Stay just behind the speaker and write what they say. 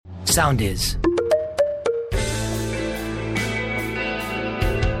Sound is.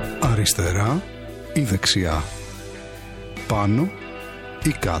 Αριστερά ή δεξιά, πάνω ή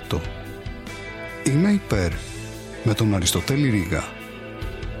κάτω. Είμαι υπέρ, με τον Αριστοτέλη Ρήγα.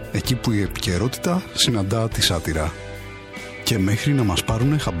 Εκεί που η επικαιρότητα συναντά τη σάτυρα. Και μέχρι να μας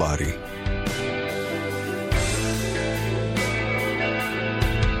πάρουνε χαμπάρι.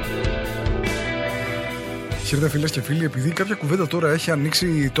 Χαίρετε φίλες και φίλοι, επειδή κάποια κουβέντα τώρα έχει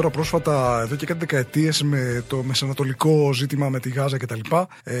ανοίξει τώρα πρόσφατα εδώ και κάτι δεκαετίες με το μεσανατολικό ζήτημα με τη Γάζα κτλ.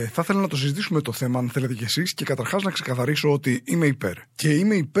 Θα ήθελα να το συζητήσουμε το θέμα, αν θέλετε κι εσείς, και καταρχάς να ξεκαθαρίσω ότι είμαι υπέρ. Και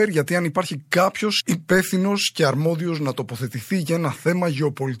είμαι υπέρ γιατί αν υπάρχει κάποιος υπεύθυνος και αρμόδιος να τοποθετηθεί για ένα θέμα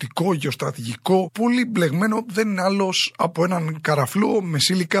γεωπολιτικό, γεωστρατηγικό, πολύ μπλεγμένο, δεν είναι άλλος από έναν καραφλό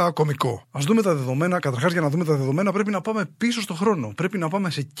μεσήλικα κωμικό. Ας δούμε τα δεδομένα. Καταρχάς, για να δούμε τα δεδομένα, πρέπει να πάμε πίσω στον χρόνο. Πρέπει να πάμε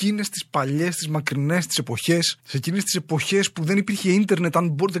σε εκείνες τις παλιές, τις μακρινές τις εποχές. Σε εκείνες τις εποχές που δεν υπήρχε ίντερνετ,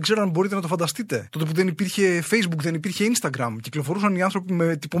 δεν ξέρω αν μπορείτε να το φανταστείτε. Τότε που δεν υπήρχε Facebook, δεν υπήρχε Instagram. Κυκλοφορούσαν οι άνθρωποι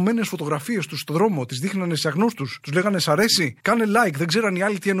με τυπωμένες φωτογραφίες τους στον δρόμο, τις δείχνανε σε αγνώστους, τους λέγανε σ' αρέσει, κάνε like, δεν ξέραν οι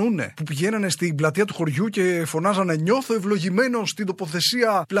άλλοι τι εννοούνε. Που πηγαίνανε στην πλατεία του χωριού και φωνάζανε νιώθω ευλογημένο στην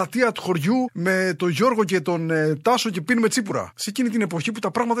τοποθεσία πλατεία του χωριού με τον Γιώργο και τον Τάσο και πίνουμε τσίπουρα. Σε εκείνη την εποχή που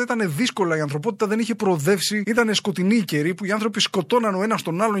τα πράγματα ήταν δύσκολα, η ανθρωπότητα δεν είχε προοδεύσει, ήταν σκοτεινοί οι καιροί που οι άνθρωποι σκοτώναν ο ένας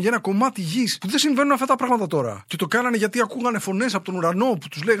τον άλλον για ένα κομμάτι γης. Που δεν συμβαίνουν αυτά τα πράγματα τώρα. Και το κάνανε γιατί ακούγανε φωνές από τον ουρανό που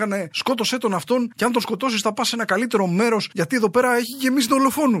τους λέγανε σκότωσέ τον αυτόν και αν τον σκοτώσεις θα πας σε ένα καλύτερο μέρος γιατί εδώ πέρα έχει γεμίσει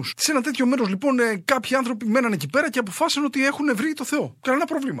δολοφόνους. Σε ένα τέτοιο μέρος λοιπόν κάποιοι άνθρωποι μέναν εκεί πέρα και αποφάσισαν ότι έχουν βρει το Θεό. Κανένα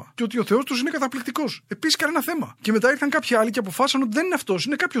πρόβλημα. Και ότι ο Θεός τους είναι καταπληκτικός. Επίσης κανένα θέμα. Και μετά ήρθαν κάποιοι άλλοι και αποφάσισαν ότι δεν είναι αυτός.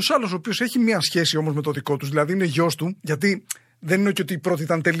 Είναι κάποιος άλλος ο οποίος έχει μια σχέση όμως με το δικό τους. Δηλαδή είναι γιος του. Γιατί. Δεν είναι και ότι η πρώτη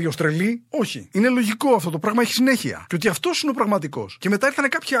ήταν τελείως τρελή. Όχι. Είναι λογικό αυτό το πράγμα, έχει συνέχεια. Και ότι αυτός είναι ο πραγματικός. Και μετά ήρθαν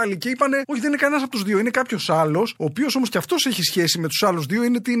κάποιοι άλλοι και είπανε: όχι, δεν είναι κανένας από τους δύο. Είναι κάποιος άλλος, ο οποίος όμως και αυτός έχει σχέση με τους άλλους δύο.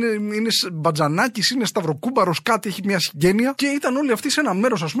 Είναι μπατζανάκης, είναι σταυροκούμπαρος, κάτι έχει μια συγγένεια. Και ήταν όλοι αυτοί σε ένα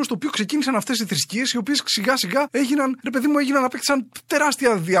μέρος, ας πούμε, στο οποίο ξεκίνησαν αυτές οι θρησκείες, οι οποίες σιγά σιγά έγιναν, ρε παιδί μου, απέκτησαν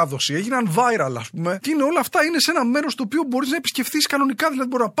τεράστια διάδοση. Έγιναν viral, ας πούμε. Και είναι όλα αυτά είναι σε ένα μέρος το οποίο μπορείς να επισκεφθείς κανονικά. Δηλαδή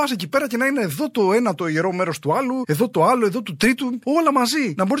μπορεί να πας εκεί πέρα και να είναι εδώ το ένα το ιερό μέρος του άλλου, εδώ το άλλο, εδώ του τρίτου. Όλα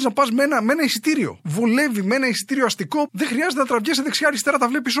μαζί. Να μπορείς να πας με ένα εισιτήριο. Βολεύει με ένα εισιτήριο αστικό. Δεν χρειάζεται να τραβιέσαι δεξιά-αριστερά, τα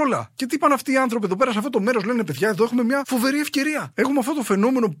βλέπεις όλα. Και τι είπαν αυτοί οι άνθρωποι εδώ πέρα σε αυτό το μέρος, λένε παιδιά, εδώ έχουμε μια φοβερή ευκαιρία. Έχουμε αυτό το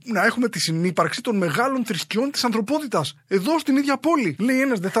φαινόμενο να έχουμε τη συνύπαρξη των μεγάλων θρησκειών της ανθρωπότητας. Εδώ στην ίδια πόλη. Λέει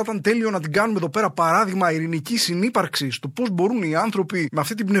ένας, δεν θα ήταν τέλειο να την κάνουμε εδώ πέρα παράδειγμα ειρηνική συνύπαρξη. Το πώς μπορούν οι άνθρωποι με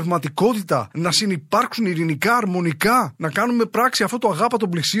αυτή την πνευματικότητα να συνυπάρξουν ειρηνικά, αρμονικά. Να κάνουμε πράξη αυτό το αγάπη των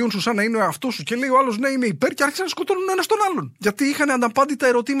πλησίων σου σαν να είναι ο εαυτός σου. Και λέει ο άλλος, ναι, είμαι υπέρ και άρχισαν να σκοτώνουν ένα τον άλλον. Γιατί είχαν αναπάντητα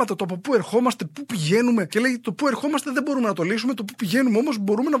ερωτήματα. Το από πού ερχόμαστε, πού πηγαίνουμε. Και λέει το πού ερχόμαστε δεν μπορούμε να το λύσουμε. Το πού πηγαίνουμε όμως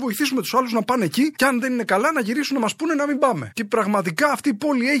μπορούμε να βοηθήσουμε τους άλλους να πάνε εκεί. Και αν δεν είναι καλά να γυρίσουν να μας πούνε να μην πάμε. Και πραγματικά αυτή η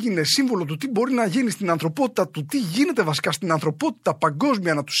πόλη έγινε σύμβολο του τι μπορεί να γίνει στην ανθρωπότητα, του τι γίνεται βασικά στην ανθρωπότητα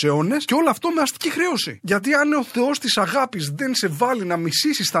παγκόσμια ανά τους αιώνες. Και όλο αυτό με αστική χρέωση. Γιατί αν ο Θεός της αγάπης δεν σε βάλει να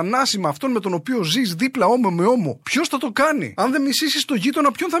μισήσεις θανάσιμα αυτόν με τον οποίο ζεις δίπλα όμο με όμο, ποιος θα το κάνει? Αν δεν μισήσεις τον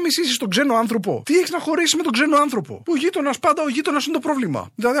γείτονα, ποιον θα μισήσεις, τον ξένο άνθρωπο? Τι έχεις να χωρίσει με τον ξένο άνθρωπο? Ο γείτονας πάντα ο γείτονας είναι το πρόβλημα.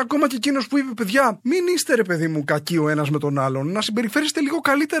 Δηλαδή, ακόμα και εκείνος που είπε, παιδιά, μην είστε ρε παιδί μου κακοί ο ένας με τον άλλον, να συμπεριφέρεστε λίγο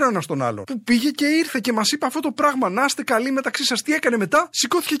καλύτερα ο ένας τον άλλον. Που πήγε και ήρθε και μας είπε αυτό το πράγμα, να είστε καλοί μεταξύ σας. Τι έκανε μετά?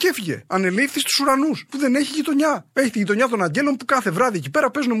 Σηκώθηκε και έφυγε. Ανελήφθη στους ουρανούς, που δεν έχει γειτονιά. Έχει τη γειτονιά των αγγέλων που κάθε βράδυ εκεί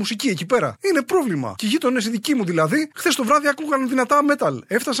πέρα παίζουν μουσική εκεί πέρα. Είναι πρόβλημα. Και οι γείτονες οι δικοί μου δηλαδή, χθες το βράδυ ακούγαν δυνατά metal.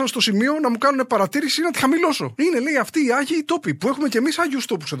 Έφτασαν στο σημείο να μου κάνουν παρατήρηση να τη χαμηλώσω. Είναι λέει αυτοί οι άγιοι τόποι που έχουμε κι εμείς άγιους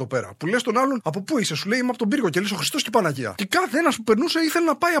τόπους εδώ πέρα. Που λες τον άλλον από πού είσαι, σου λέει είμαι από τον πύργο και λες ο Χριστός και η Παναγία. Και κάθε ένας που περνούσε ήθελε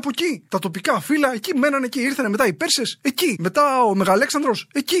να πάει από εκεί. Τα τοπικά φύλλα εκεί μένανε εκεί. Ήρθανε μετά οι Πέρσες εκεί. Μετά ο Μεγαλέξανδρος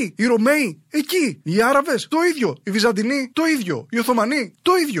εκεί. Οι Ρωμαίοι εκεί. Οι Άραβες το ίδιο. Οι Βυζαντινοί το ίδιο. Οι Οθωμανοί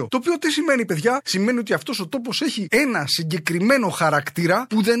το ίδιο. Το οποίο τι σημαίνει, παιδιά? Σημαίνει ότι αυτός ο τόπος έχει ένα συγκεκριμένο χαρακτήρα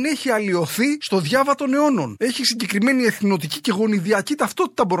που δεν έχει αλλοιωθεί στο διάβα των αιώνων. Έχει συγκεκριμένη εθνοτική και γονιδιακή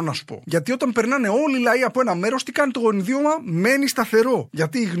ταυτότητα, μπορώ να σου πω. Γιατί όταν περνάνε όλοι οι λαοί από ένα μέρος, τι κάνει το γονιδίωμα? Μένει σταθερό.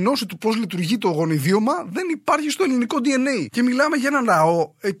 Γιατί η γνώση του πώς λειτουργεί το γονιδίωμα δεν υπάρχει στο ελληνικό DNA. Και μιλάμε για έναν λαό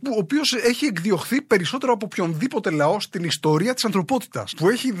ο οποίος έχει εκδιωχθεί περισσότερο από οποιονδήποτε λαό στην ιστορία της ανθρωπότητας. Που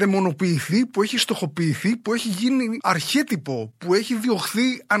έχει δαιμονοποιηθεί, που έχει στοχοποιηθεί, που έχει γίνει αρχέτυπο, που έχει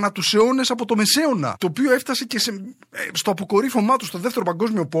διωχθεί ανά τους αιώνες από το Μεσαίωνα. Το οποίο έφτασε και στο αποκορύφωμά του στο Δεύτερο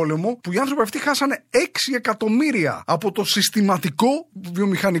Παγκόσμιο Πόλεμο, που οι άνθρωποι αυτοί χάσανε 6 εκατομμύρια από το συστηματικό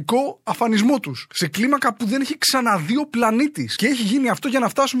βιομηχανικό αφανισμό τους. Σε κλίμακα που δεν έχει ξαναδεί ο πλανήτης. Και έχει γίνει αυτό για να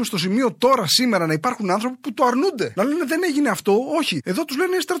φτάσουμε στο σημείο τώρα, σήμερα, να υπάρχουν άνθρωποι που το αρνούνται. Να λένε δεν έγινε αυτό. Όχι. Εδώ τους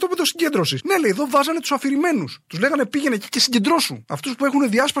λένε στρατόπεδο συγκέντρωσης. Ναι, λέει, εδώ βάζανε τους αφηρημένους. Τους λέγανε πήγαινε εκεί και συγκεντρώσου. Αυτούς που έχουν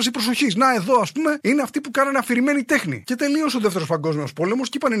διάσπαση προσοχής. Να, εδώ, ας πούμε, είναι αυτοί που κάνανε αφηρημένη τέχνη. Και τελείωσε ο Δεύτερος Παγκόσμιος Πόλεμος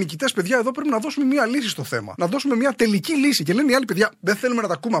και είπαν οι νικητές, παιδιά, εδώ πρέπει να δώσουμε μια λύση στο θέμα. Να δώσουμε μια τελική λύση. Και λένε οι άλλοι, παιδιά, δεν θέλουμε να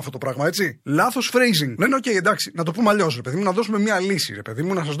τα ακούμε αυτό το πράγμα, έτσι. Λάθος phrasing. Λένε, OK, εντάξει, να το πούμε αλλιώς, ρε παιδί μου, να δώσουμε μια λύση, ρε παιδί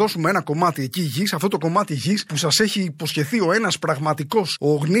μου, να σας δώσουμε ένα κομμάτι εκεί γης, αυτό το κομμάτι γης που σας έχει υποσχεθεί ο ένας πραγματικός,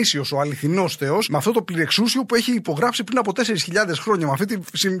 ο γνήσιος, ο αληθινός Θεός, με αυτό το πληρεξούσιο που έχει υπογράψει πριν από 4.000 χρόνια, με αυτή τη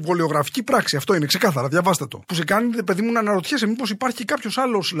συμβολιογραφική πράξη. Αυτό είναι ξεκάθαρα, διαβάστε το. Που σε κάνει, παιδί μου, να αναρωτιέσαι μήπως υπάρχει κάποιος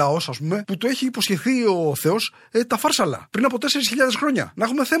άλλος λαός, ας πούμε, που το έχει υποσχεθεί ο Θεός τα φάρσαλα πριν από 4.000 χρόνια. Να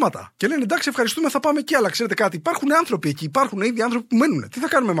έχουμε θέματα. Και λένε, εντάξει, ευχαριστούμε, θα πάμε κι άλλα. Ξέρετε κάτι, υπάρχουν άνθρωποι εκεί, υπάρχουν ήδη άνθρωποι που μένουν. Τι θα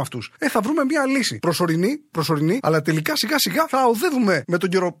κάνουμε με αυτούς? Θα βρούμε μια λύση. Προσωρινή, αλλά τελικά σιγά σιγά θα οδεύουμε με τον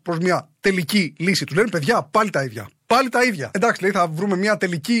καιρό προς μια τελική λύση. Του λένε, παιδιά, πάλι τα ίδια. Πάλι τα ίδια. Εντάξει, λέει, θα βρούμε μια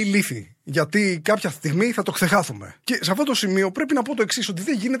τελική λύθη. Γιατί κάποια στιγμή θα το ξεχάσουμε. Και σε αυτό το σημείο πρέπει να πω το εξής: ότι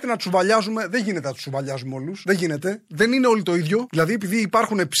δεν γίνεται να τους σουβαλιάζουμε. Δεν γίνεται να τους σουβαλιάζουμε όλους. Δεν γίνεται. Δεν είναι όλοι το ίδιο. Δηλαδή, επειδή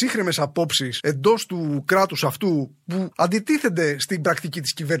υπάρχουν ψύχρεμες απόψεις εντός του κράτους αυτού που αντιτίθενται στην πρακτική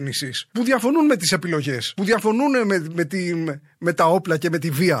της κυβέρνησης, που διαφωνούν με τις επιλογές, που διαφωνούν με τα όπλα και με τη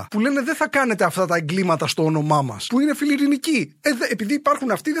βία, που λένε δεν θα κάνετε αυτά τα εγκλήματα στο όνομά μας, που είναι φιλιρινικοί. Επειδή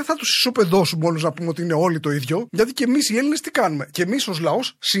υπάρχουν αυτοί, δεν θα τους ισοπεδώσουμε όλους να πούμε ότι είναι όλοι το ίδιο. Γιατί και εμείς οι Έλληνες τι κάνουμε? Και εμείς ως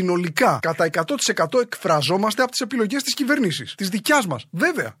λαός συνολικά κατά 100% εκφραζόμαστε από τις επιλογές της κυβέρνησης, της δικιάς μας.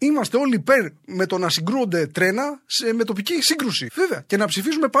 Βέβαια, είμαστε όλοι υπέρ με το να συγκρούονται τρένα με τοπική σύγκρουση. Βέβαια, και να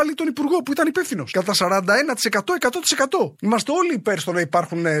ψηφίζουμε πάλι τον Υπουργό που ήταν υπεύθυνος. Κατά 41%, 100%. Είμαστε όλοι υπέρ στο να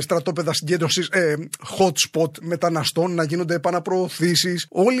υπάρχουν στρατόπεδα συγκέντρωσης, hot spot μεταναστών, να γίνονται επαναπροωθήσεις.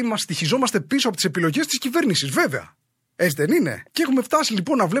 Όλοι μας στοιχιζόμαστε πίσω από τις επιλογές της κυβέρνησης, βέβαια. Έτσι δεν είναι? Και έχουμε φτάσει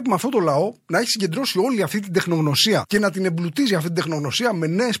λοιπόν να βλέπουμε αυτό το λαό να έχει συγκεντρώσει όλη αυτή την τεχνογνωσία και να την εμπλουτίζει αυτή την τεχνογνωσία με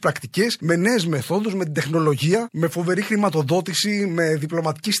νέες πρακτικές, με νέες μεθόδους, με την τεχνολογία, με φοβερή χρηματοδότηση, με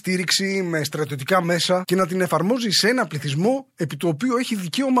διπλωματική στήριξη, με στρατιωτικά μέσα και να την εφαρμόζει σε ένα πληθυσμό επί του οποίου έχει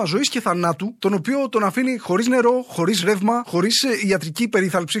δικαίωμα ζωής και θανάτου, τον οποίο τον αφήνει χωρίς νερό, χωρίς ρεύμα, χωρίς ιατρική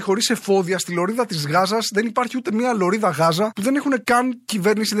περίθαλψη, χωρίς εφόδια. Στη λωρίδα της Γάζας δεν υπάρχει ούτε μία λωρίδα Γάζα που δεν έχουν καν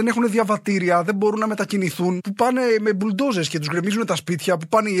κυβέρνηση, δεν έχουν διαβατήρια, δεν μπορούν να μετακινηθούν, που πάνε με μπουλντόζες και τους γκρεμίζουν τα σπίτια, που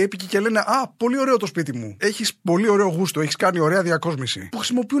πάνε οι έπικοι και λένε «Α, πολύ ωραίο το σπίτι μου. Έχεις πολύ ωραίο γούστο, έχεις κάνει ωραία διακόσμηση». Που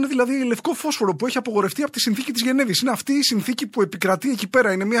χρησιμοποιούν δηλαδή λευκό φόσφορο που έχει απογορευτεί από τη συνθήκη της Γενέβης. Είναι αυτή η συνθήκη που επικρατεί εκεί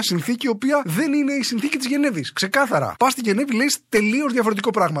πέρα. Είναι μια συνθήκη η οποία δεν είναι η συνθήκη της Γενέβης. Ξεκάθαρα. Πας στη Γενέβη, λέει τελείως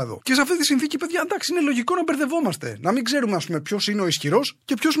διαφορετικό πράγμα εδώ. Και σε αυτή τη συνθήκη, παιδιά, εντάξει, είναι λογικό να μπερδευόμαστε. Να μην ξέρουμε, ας πούμε, ποιος είναι ο ισχυρός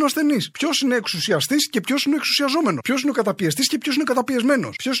και ποιος είναι ο ασθενής. Ποιος είναι εξουσιαστής και ποιος είναι ο εξουσιαζόμενος. Ποιος είναι ο καταπιεστής και ποιος είναι ο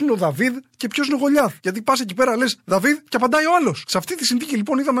καταπιεσμένος. Ποιος είναι ο Δαβίδ και ποιος είναι ο Γολιάθ. Γιατί πας εκεί πέρα, λες Δαβίδ και απαντάει ο άλλος. Σε αυτή τη συνθήκη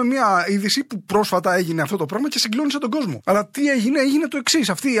λοιπόν είδαμε μια είδηση που πρόσφατα έγινε αυτό το πράγμα και συγκλώνησε τον κόσμο. Αλλά τι έγινε? Έγινε το εξής.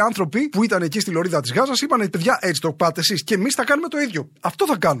 Αυτοί οι άνθρωποι που ήταν εκεί στη λωρίδα της Γάζας είπαν: παιδιά, έτσι το πάτε εσείς και εμείς θα κάνουμε το ίδιο. Αυτό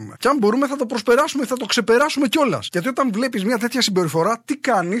θα κάνουμε. Και αν μπορούμε θα το προσπεράσουμε, θα το ξεπεράσουμε κιόλας. Γιατί όταν βλέπεις μια τέτοια συμπεριφορά, τι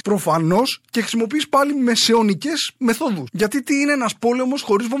κάνεις? Προφανώς και χρησιμοποιείς πάλι μεσαιωνικές μεθόδους. Γιατί τι είναι ένας πόλεμος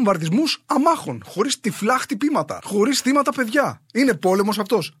χωρίς βομβαρδισμούς αμάχων, χωρίς τυφλά χτυπήματα, χωρίς θύματα παιδιά? Είναι πόλεμος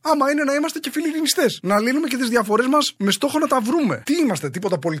αυτός? Άμα είναι να είμαστε και φιλιρινιστές, να λύνουμε και τις διαφορές μας με στόχο να τα βρούμε. Τι είμαστε,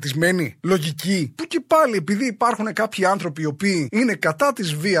 τίποτα πολιτισμένοι, λογικοί? Που και πάλι επειδή υπάρχουν κάποιοι άνθρωποι οι οποίοι είναι κατά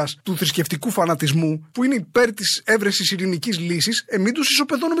της βίας, του θρησκευτικού φανατισμού, που είναι υπέρ της έβρεσης ειρηνικής λύσης, μην τους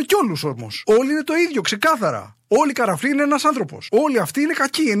ισοπεδώνουμε κι όλους όμως. Όλοι είναι το ίδιο, ξεκάθαρα. Όλοι οι καραφλοί είναι ένας άνθρωπος. Όλοι αυτοί είναι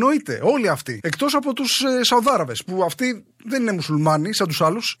κακοί, εννοείται. Όλοι αυτοί. Εκτός από τους Σαουδάραβες, που αυτοί δεν είναι μουσουλμάνοι σαν τους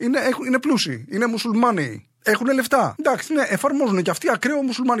άλλους, είναι πλούσιοι, είναι μουσουλμάνοι. Έχουν λεφτά. Εντάξει, ναι, εφαρμόζουν και αυτοί ακραίο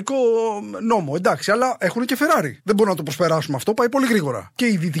μουσουλμανικό νόμο. Εντάξει, αλλά έχουν και Φεράρι. Δεν μπορούμε να το προσπεράσουμε αυτό, πάει πολύ γρήγορα. Και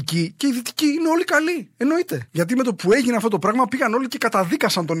οι δυτικοί είναι όλοι καλοί. Εννοείται. Γιατί με το που έγινε αυτό το πράγμα πήγαν όλοι και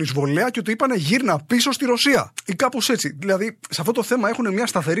καταδίκασαν τον εισβολέα και του είπανε γύρνα πίσω στη Ρωσία. Ή κάπως έτσι. Δηλαδή, σε αυτό το θέμα έχουν μια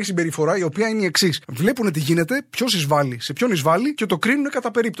σταθερή συμπεριφορά η οποία είναι η εξής. Βλέπουν τι γίνεται, ποιος εισβάλλει, σε ποιον εισβάλλει και το κρίνουν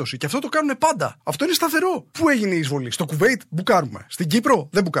κατά περίπτωση. Και αυτό το κάνουν πάντα. Αυτό είναι σταθερό. Πού έγινε η εισβολή? Στο Κουβέιτ μπουκάρουμε. Στην Κύπρο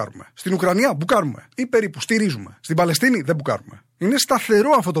δεν μπουκάρουμε. Στην Ουκρανία μπουκάρουμε. Ή περίπου στηρίζουμε. Στην Παλαιστίνη δεν μπουκάρουμε. Είναι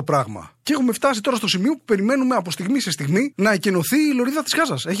σταθερό αυτό το πράγμα. Και έχουμε φτάσει τώρα στο σημείο που περιμένουμε από στιγμή σε στιγμή να εκενωθεί η λωρίδα της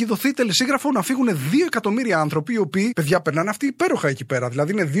Γάζας. Έχει δοθεί τελεσίγραφο να φύγουν 2 εκατομμύρια άνθρωποι, οι οποίοι, παιδιά, περνάνε αυτοί υπέροχα εκεί πέρα.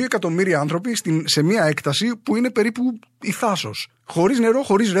 Δηλαδή είναι 2 εκατομμύρια άνθρωποι σε μια έκταση που είναι περίπου η Θάσος. Χωρίς νερό,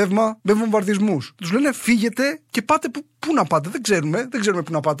 χωρίς ρεύμα, με βομβαρδισμούς. Τους λένε φύγετε και πάτε πού να πάτε. Δεν ξέρουμε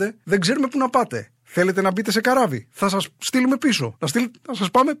πού να πάτε. Δεν ξέρουμε πού να πάτε. Θέλετε να μπείτε σε καράβι? Θα σας στείλουμε πίσω. Θα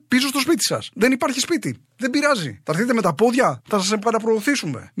σας πάμε πίσω στο σπίτι σας. Δεν υπάρχει σπίτι. Δεν πειράζει. Θα έρθετε με τα πόδια, θα σας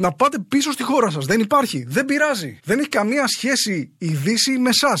επαναπροωθήσουμε. Να πάτε πίσω στη χώρα σας. Δεν υπάρχει. Δεν πειράζει. Δεν έχει καμία σχέση η Δύση με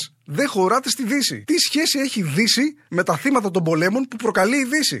εσάς. Δεν χωράτε στη Δύση. Τι σχέση έχει η Δύση με τα θύματα των πολέμων που προκαλεί η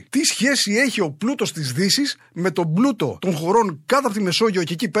Δύση? Τι σχέση έχει ο πλούτος της Δύσης με τον πλούτο των χωρών κάτω από τη Μεσόγειο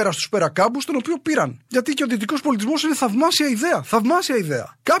και εκεί πέρα στους περακάμπους, τον οποίο πήραν? Γιατί και ο δυτικός πολιτισμός είναι θαυμάσια ιδέα. Θαυμάσια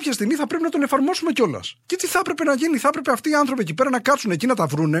ιδέα. Κάποια στιγμή θα πρέπει να τον εφαρμόσουμε κιόλας. Και τι θα έπρεπε να γίνει? Θα έπρεπε αυτοί οι άνθρωποι εκεί πέρα να κάτσουν εκεί να τα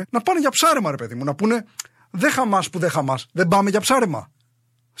βρούνε, να πάνε για ψάρεμα, ρε παιδί μου. Να πούνε δεν Χαμάς που δεν Χαμάς. Δεν πάμε για ψάρεμα.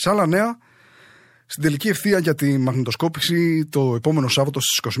 Σε άλλα νέα. Στην τελική ευθεία για τη μαγνητοσκόπηση το επόμενο Σάββατο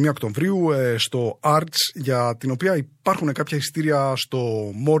στις 21 Οκτωβρίου στο Arts, για την οποία υπάρχουν κάποια εισιτήρια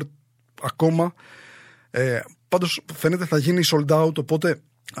στο More ακόμα. Πάντως φαίνεται θα γίνει sold out, οπότε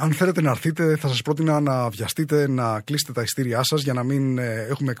αν θέλετε να έρθετε θα σας πρότεινα να βιαστείτε να κλείσετε τα εισιτήριά σας για να μην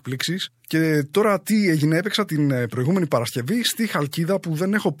έχουμε εκπλήξεις. Και τώρα τι έγινε? Έπαιξα την προηγούμενη Παρασκευή στη Χαλκίδα, που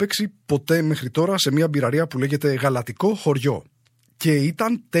δεν έχω παίξει ποτέ μέχρι τώρα, σε μια μπειραρία που λέγεται Γαλατικό Χωριό. Και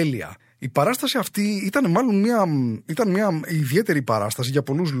ήταν τέλεια. Η παράσταση αυτή ήταν μια ιδιαίτερη παράσταση για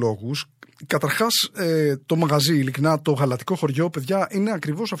πολλούς λόγους. Καταρχάς, το μαγαζί, ειλικρινά, το Γαλατικό Χωριό, παιδιά, είναι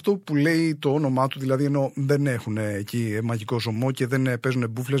ακριβώς αυτό που λέει το όνομά του. Δηλαδή, ενώ δεν έχουν εκεί μαγικό ζωμό και δεν παίζουν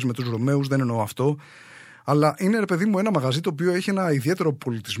μπούφλες με τους Ρωμαίους, δεν εννοώ αυτό. Αλλά είναι, ρε παιδί μου, ένα μαγαζί το οποίο έχει ένα ιδιαίτερο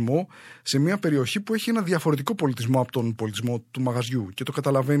πολιτισμό σε μια περιοχή που έχει ένα διαφορετικό πολιτισμό από τον πολιτισμό του μαγαζιού. Και το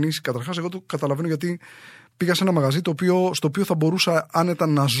καταλαβαίνεις. Καταρχάς, εγώ το καταλαβαίνω γιατί πήγα σε ένα μαγαζί στο οποίο θα μπορούσα άνετα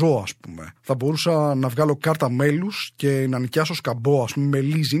να ζω, ας πούμε. Θα μπορούσα να βγάλω κάρτα μέλους και να νοικιάσω σκαμπό, ας πούμε, με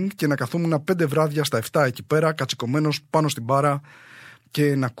leasing, και να καθόμουν 5 βράδια στα 7 εκεί πέρα, κατσικωμένος πάνω στην μπάρα,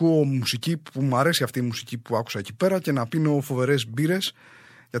 και να ακούω μουσική που μου αρέσει, αυτή η μουσική που άκουσα εκεί πέρα, και να πίνω φοβερές μπύρες.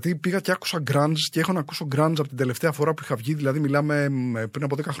 Γιατί πήγα και άκουσα grunge και έχω να ακούσω grunge από την τελευταία φορά που είχα βγει, δηλαδή μιλάμε πριν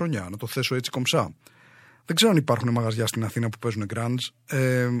από 10 χρόνια, να το θέσω έτσι κομψά. Δεν ξέρω αν υπάρχουν μαγαζιά στην Αθήνα που παίζουν grunge,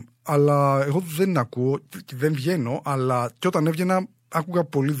 αλλά εγώ δεν ακούω και δεν βγαίνω, αλλά και όταν έβγαινα άκουγα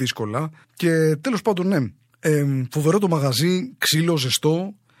πολύ δύσκολα. Και τέλος πάντων, ναι, φοβερό το μαγαζί, ξύλο,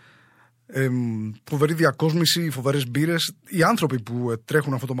 ζεστό, φοβερή διακόσμηση, φοβερές μπύρες. Οι άνθρωποι που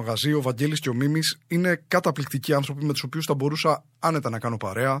τρέχουν αυτό το μαγαζί, ο Βαγγέλης και ο Μίμης, είναι καταπληκτικοί άνθρωποι με τους οποίους θα μπορούσα άνετα να κάνω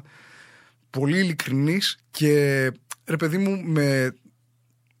παρέα. Πολύ ειλικρινείς και, ρε παιδί μου, με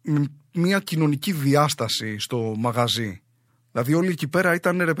μια κοινωνική διάσταση στο μαγαζί. Δηλαδή όλοι εκεί πέρα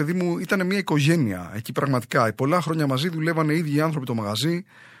ήταν, ρε παιδί μου, ήταν μια οικογένεια εκεί πραγματικά. Πολλά χρόνια μαζί δουλεύανε οι ίδιοι άνθρωποι το μαγαζί,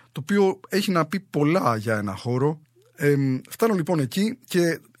 το οποίο έχει να πει πολλά για ένα χώρο. Φτάνω λοιπόν εκεί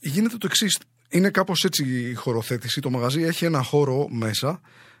και γίνεται το εξής. Είναι κάπως έτσι η χωροθέτηση. Το μαγαζί έχει ένα χώρο μέσα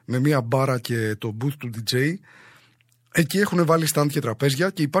με μια μπάρα και το booth του DJ. Εκεί έχουν βάλει stand και τραπέζια,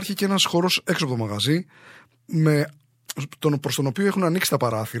 και υπάρχει και ένας χώρος έξω από το μαγαζί προς τον οποίο έχουν ανοίξει τα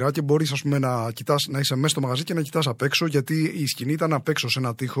παράθυρα, και μπορείς, ας πούμε, να είσαι μέσα στο μαγαζί και να κοιτάς απ' έξω, γιατί η σκηνή ήταν απ' έξω σε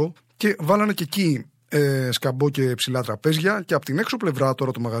ένα τοίχο, και βάλανε και εκεί σκαμπό και ψηλά τραπέζια. Και από την έξω πλευρά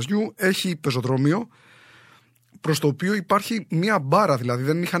τώρα του μαγαζιού έχει πεζοδρόμιο, προς το οποίο υπάρχει μια μπάρα, δηλαδή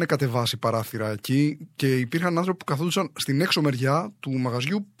δεν είχαν κατεβάσει παράθυρα εκεί, και υπήρχαν άνθρωποι που καθόντουσαν στην έξω μεριά του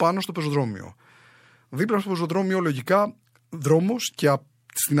μαγαζιού πάνω στο πεζοδρόμιο. Δίπλα στο πεζοδρόμιο, λογικά, δρόμος, και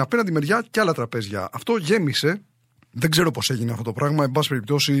στην απέναντι μεριά και άλλα τραπέζια. Αυτό γέμισε. Δεν ξέρω πώς έγινε αυτό το πράγμα. Εν πάση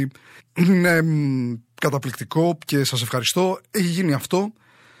περιπτώσει, είναι καταπληκτικό και σας ευχαριστώ. Έχει γίνει αυτό.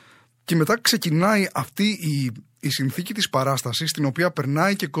 Και μετά ξεκινάει αυτή η συνθήκη της παράστασης, στην οποία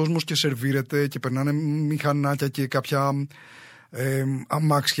περνάει και κόσμος και σερβίρεται, και περνάνε μηχανάκια και κάποια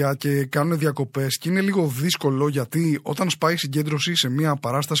αμάξια και κάνουν διακοπές. Και είναι λίγο δύσκολο, γιατί όταν σπάει συγκέντρωση σε μια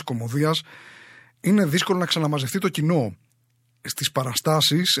παράσταση κωμωδίας, είναι δύσκολο να ξαναμαζευτεί το κοινό. Στις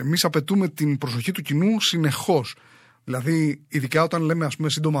παραστάσεις εμείς απαιτούμε την προσοχή του κοινού συνεχώς. Δηλαδή, ειδικά όταν λέμε, ας πούμε,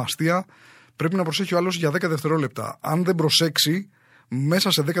 σύντομα αστεία, πρέπει να προσέχει ο άλλος για 10 δευτερόλεπτα. Αν δεν προσέξει,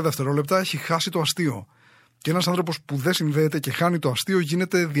 μέσα σε 10 δευτερόλεπτα έχει χάσει το αστείο. Και ένας άνθρωπος που δεν συνδέεται και χάνει το αστείο,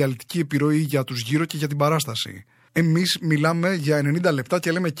 γίνεται διαλυτική επιρροή για τους γύρω και για την παράσταση. Εμείς μιλάμε για 90 λεπτά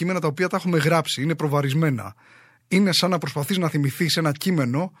και λέμε κείμενα τα οποία τα έχουμε γράψει, είναι προβαρισμένα. Είναι σαν να προσπαθείς να θυμηθείς ένα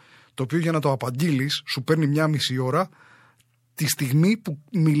κείμενο, το οποίο για να το απαγγείλεις σου παίρνει 1,5 ώρα, τη στιγμή που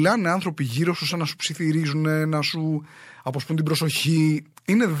μιλάνε άνθρωποι γύρω σου σαν να σου ψιθυρίζουν, να σου αποσπούν την προσοχή.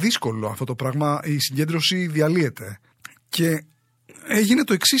 Είναι δύσκολο αυτό το πράγμα, η συγκέντρωση διαλύεται. Και έγινε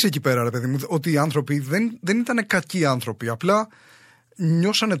το εξής εκεί πέρα, ρε παιδί μου, ότι οι άνθρωποι δεν ήταν κακοί άνθρωποι, απλά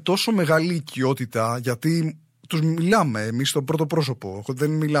νιώσανε τόσο μεγάλη οικειότητα, γιατί τους μιλάμε εμείς στο πρώτο πρόσωπο.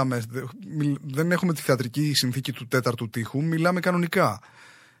 Δεν έχουμε τη θεατρική συνθήκη του τέταρτου τοίχου, μιλάμε κανονικά.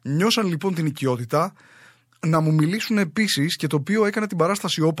 Νιώσαν λοιπόν την οικειότητα να μου μιλήσουν επίσης, και το οποίο έκανε την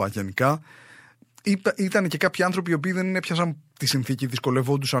παράσταση όπα γενικά. Ήταν και κάποιοι άνθρωποι οι οποίοι δεν έπιασαν τη συνθήκη,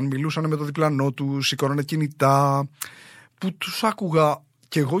 δυσκολευόντουσαν, μιλούσαν με το διπλανό τους, σηκώνανε κινητά, που τους άκουγα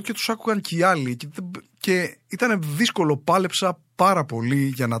και εγώ και τους άκουγαν και οι άλλοι. Και ήταν δύσκολο, πάλεψα πάρα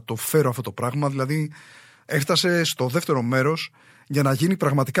πολύ για να το φέρω αυτό το πράγμα. Δηλαδή, έφτασε στο δεύτερο μέρος για να γίνει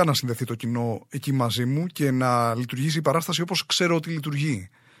πραγματικά να συνδεθεί το κοινό εκεί μαζί μου και να λειτουργήσει η παράσταση όπως ξέρω ότι λειτουργεί.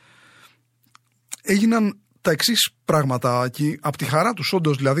 Έγιναν τα εξής πράγματα εκεί, από τη χαρά τους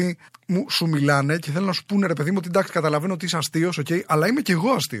όντως, δηλαδή σου μιλάνε και θέλουν να σου πούνε, ρε παιδί μου, ότι εντάξει, καταλαβαίνω ότι είσαι αστείος, okay, αλλά είμαι και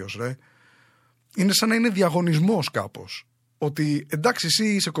εγώ αστείος, ρε. Είναι σαν να είναι διαγωνισμός κάπως. Ότι εντάξει, εσύ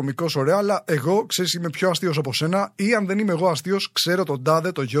είσαι κωμικός, ωραία, αλλά εγώ ξέρεις είμαι πιο αστείος από σένα, ή αν δεν είμαι εγώ αστείος, ξέρω τον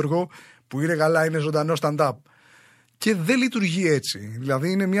τάδε, τον Γιώργο, που είναι καλά, είναι ζωντανό stand-up. Και δεν λειτουργεί έτσι.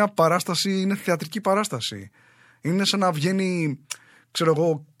 Δηλαδή είναι μια παράσταση, είναι θεατρική παράσταση. Είναι σαν να βγαίνει, ξέρω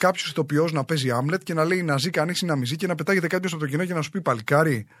εγώ, κάποιος ηθοποιός να παίζει Άμλετ και να λέει να ζει κανείς ή να μη ζει και να πετάγεται κάποιος από το κοινό και να σου πει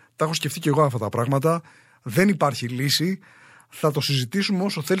παλικάρι, τα έχω σκεφτεί και εγώ αυτά τα πράγματα. Δεν υπάρχει λύση. Θα το συζητήσουμε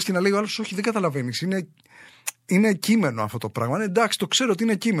όσο θέλεις και να λέει ο άλλος, όχι, δεν καταλαβαίνεις. Είναι κείμενο αυτό το πράγμα. Εντάξει, το ξέρω ότι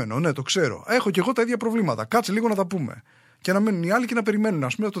είναι κείμενο. Ναι, το ξέρω. Έχω και εγώ τα ίδια προβλήματα. Κάτσε λίγο να τα πούμε. Και να μένουν οι άλλοι και να περιμένουν,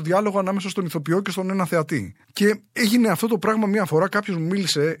 ας πούμε, το διάλογο ανάμεσα στον ηθοποιό και στον ένα θεατή. Και έγινε αυτό το πράγμα μία φορά. Κάποιος μου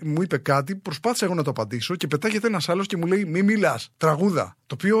μίλησε, μου είπε κάτι, προσπάθησα εγώ να το απαντήσω και πετάγεται ένας άλλος και μου λέει: μη μιλάς, τραγούδα.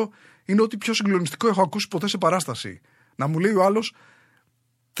 Το οποίο είναι ό,τι πιο συγκλονιστικό έχω ακούσει ποτέ σε παράσταση. Να μου λέει ο άλλος: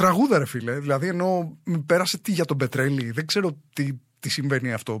 τραγούδα, ρε φίλε. Δηλαδή, ενώ πέρασε τι για τον Πετρέλη, δεν ξέρω τι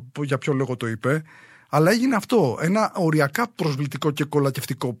συμβαίνει αυτό, για ποιο λόγο το είπε. Αλλά έγινε αυτό. Ένα οριακά προσβλητικό και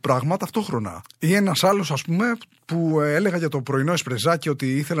κολακευτικό πράγμα ταυτόχρονα. Ή ένας άλλος, ας πούμε, που έλεγα για το πρωινό εσπρεζάκι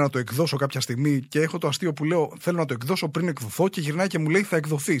ότι ήθελα να το εκδώσω κάποια στιγμή και έχω το αστείο που λέω θέλω να το εκδώσω πριν εκδοθώ και γυρνάει και μου λέει θα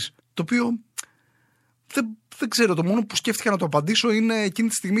εκδοθείς. Το οποίο δεν ξέρω. Το μόνο που σκέφτηκα να το απαντήσω είναι εκείνη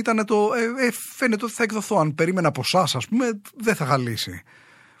τη στιγμή ήταν φαίνεται ότι θα εκδοθώ. Αν περίμενα από εσάς, ας πούμε, δεν θα γαλήσει.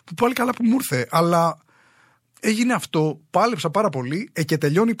 Που πάλι καλά που μου ήρθε. Αλλά. Έγινε αυτό, πάλεψα πάρα πολύ και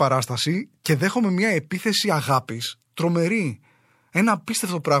τελειώνει η παράσταση και δέχομαι μια επίθεση αγάπης τρομερή. Ένα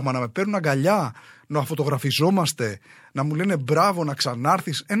απίστευτο πράγμα, να με παίρνουν αγκαλιά, να φωτογραφιζόμαστε, να μου λένε μπράβο, να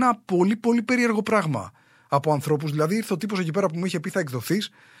ξανάρθεις. Ένα πολύ πολύ περίεργο πράγμα από ανθρώπους. Δηλαδή ήρθε ο τύπος εκεί πέρα που μου είχε πει θα εκδοθείς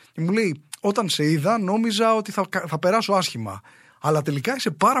και μου λέει όταν σε είδα νόμιζα ότι θα περάσω άσχημα. Αλλά τελικά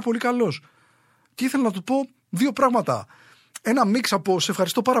είσαι πάρα πολύ καλός. Και ήθελα να του πω δύο πράγματα. Ένα μίξ από σε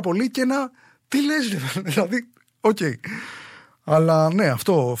ευχαριστώ πάρα πολύ και ένα τι λες, δηλαδή, οκ. Αλλά ναι,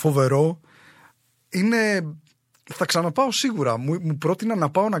 αυτό φοβερό. Θα ξαναπάω σίγουρα. Μου πρότεινα να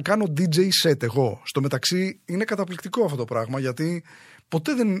πάω να κάνω DJ set εγώ. Στο μεταξύ είναι καταπληκτικό αυτό το πράγμα, γιατί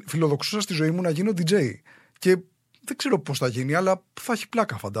ποτέ δεν φιλοδοξούσα στη ζωή μου να γίνω DJ. Και δεν ξέρω πώς θα γίνει, αλλά θα έχει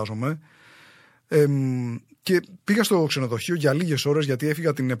πλάκα φαντάζομαι. Και πήγα στο ξενοδοχείο για λίγες ώρες, γιατί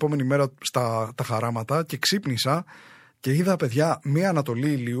έφυγα την επόμενη μέρα στα Χαράματα και ξύπνησα. Και είδα, παιδιά, μία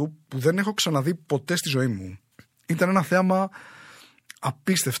ανατολή ηλίου που δεν έχω ξαναδεί ποτέ στη ζωή μου. Ήταν ένα θέαμα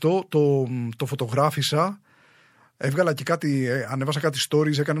απίστευτο, το φωτογράφησα, έβγαλα και κάτι, ανέβασα κάτι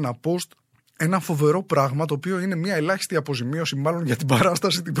stories, έκανα ένα post. Ένα φοβερό πράγμα, το οποίο είναι μία ελάχιστη αποζημίωση μάλλον για την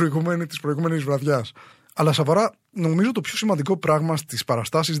παράσταση της προηγούμενης βραδιάς. Αλλά σοβαρά, νομίζω το πιο σημαντικό πράγμα στις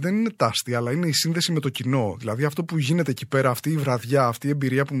παραστάσεις δεν είναι τα αστεία, αλλά είναι η σύνδεση με το κοινό. Δηλαδή αυτό που γίνεται εκεί πέρα, αυτή η βραδιά, αυτή η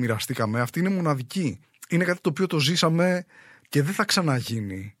εμπειρία που μοιραστήκαμε, αυτή είναι μοναδική. Είναι κάτι το οποίο το ζήσαμε και δεν θα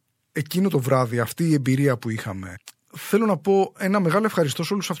ξαναγίνει. Εκείνο το βράδυ, αυτή η εμπειρία που είχαμε. Θέλω να πω ένα μεγάλο ευχαριστώ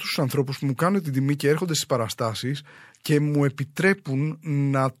σε όλους αυτούς τους ανθρώπους που μου κάνουν την τιμή και έρχονται στις παραστάσεις και μου επιτρέπουν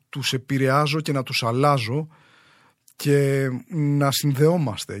να τους επηρεάζω και να τους αλλάζω και να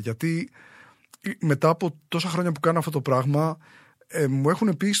συνδεόμαστε. Γιατί μετά από τόσα χρόνια που κάνω αυτό το πράγμα μου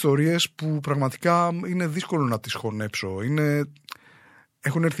έχουν πει ιστορίες που πραγματικά είναι δύσκολο να τις χωνέψω.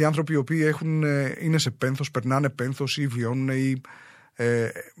 Έχουν έρθει άνθρωποι οι οποίοι είναι σε πένθος, περνάνε πένθος ή βιώνουν ή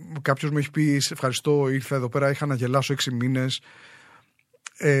κάποιος μου έχει πει σε ευχαριστώ, ήρθα εδώ πέρα, είχα να γελάσω 6 μήνες.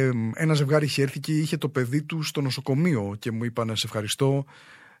 Ένα ζευγάρι είχε έρθει και είχε το παιδί του στο νοσοκομείο και μου είπανε σε ευχαριστώ.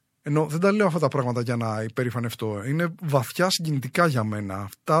 Ενώ δεν τα λέω αυτά τα πράγματα για να υπερηφανευτώ. Είναι βαθιά συγκινητικά για μένα.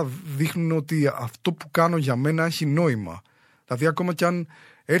 Αυτά δείχνουν ότι αυτό που κάνω για μένα έχει νόημα. Δηλαδή ακόμα κι αν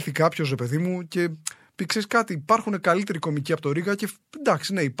έρθει κάποιος, ρε παιδί μου, και πει ξέρεις κάτι, υπάρχουν καλύτεροι κωμικοί από το Ρήγα και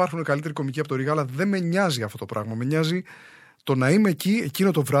εντάξει, ναι, υπάρχουν καλύτεροι κωμικοί από το Ρήγα, αλλά δεν με νοιάζει αυτό το πράγμα. Με νοιάζει το να είμαι εκεί,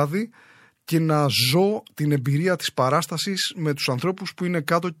 εκείνο το βράδυ και να ζω την εμπειρία της παράστασης με τους ανθρώπους που είναι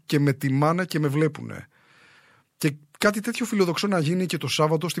κάτω και με τιμάνε και με βλέπουνε. Και κάτι τέτοιο φιλοδοξώ να γίνει και το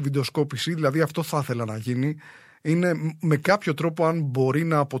Σάββατο στη βιντεοσκόπηση, δηλαδή αυτό θα ήθελα να γίνει, είναι με κάποιο τρόπο αν μπορεί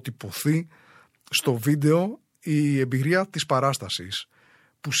να αποτυπωθεί στο βίντεο η εμπειρία της παράστασης.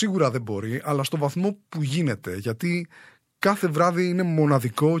 Που σίγουρα δεν μπορεί, αλλά στο βαθμό που γίνεται, γιατί κάθε βράδυ είναι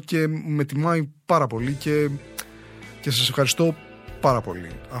μοναδικό και με τιμάει πάρα πολύ και σας ευχαριστώ πάρα πολύ.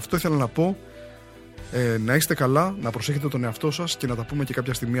 Αυτό ήθελα να πω, να είστε καλά, να προσέχετε τον εαυτό σας και να τα πούμε και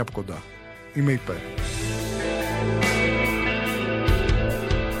κάποια στιγμή από κοντά. Είμαι υπέρ.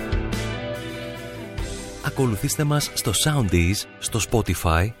 ακολουθήστε μας στο Soundees, στο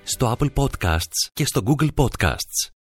Spotify, στο Apple Podcasts και στο Google Podcasts.